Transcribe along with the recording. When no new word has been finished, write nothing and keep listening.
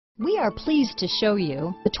We are pleased to show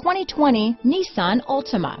you the 2020 Nissan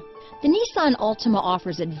Altima. The Nissan Altima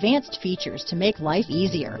offers advanced features to make life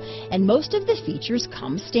easier, and most of the features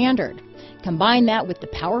come standard. Combine that with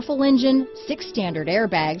the powerful engine, 6 standard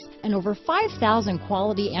airbags, and over 5,000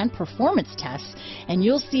 quality and performance tests, and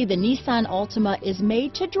you'll see the Nissan Altima is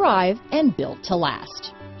made to drive and built to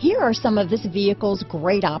last. Here are some of this vehicle's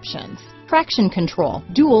great options: traction control,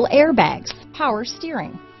 dual airbags, power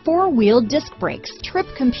steering, 4-wheel disc brakes, trip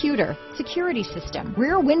computer, security system,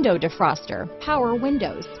 rear window defroster, power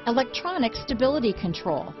windows, electronic stability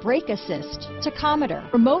control, brake assist,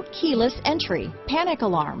 tachometer, remote keyless entry, panic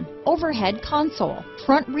alarm, overhead console,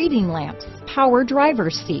 front reading lamps, power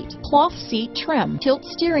driver's seat, cloth seat trim, tilt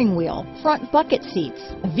steering wheel, front bucket seats.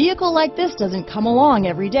 A vehicle like this doesn't come along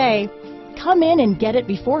every day. Come in and get it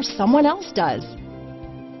before someone else does.